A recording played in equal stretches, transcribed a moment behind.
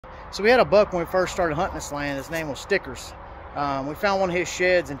So we had a buck when we first started hunting this land. His name was Stickers. We found one of his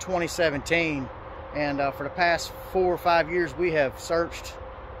sheds in 2017, and for the past 4 or 5 years we have searched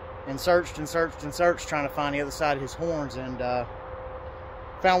and searched and searched and searched trying to find the other side of his horns, and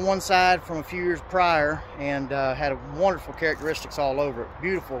found one side from a few years prior, and had wonderful characteristics all over it.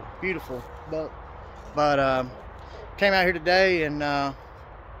 Beautiful, beautiful buck. But came out here today, and I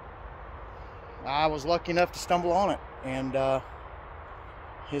was lucky enough to stumble on it, and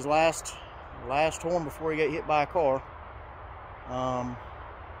his last horn before he got hit by a car.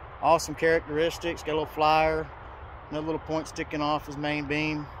 Awesome characteristics. Got a little flyer, another little point sticking off his main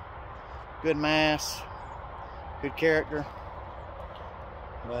beam. Good mass, good character.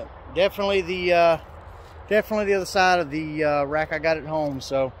 But definitely the other side of the rack I got at home.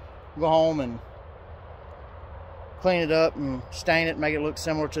 So we'll go home and clean it up and stain it, make it look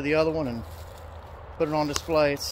similar to the other one, and put it on display.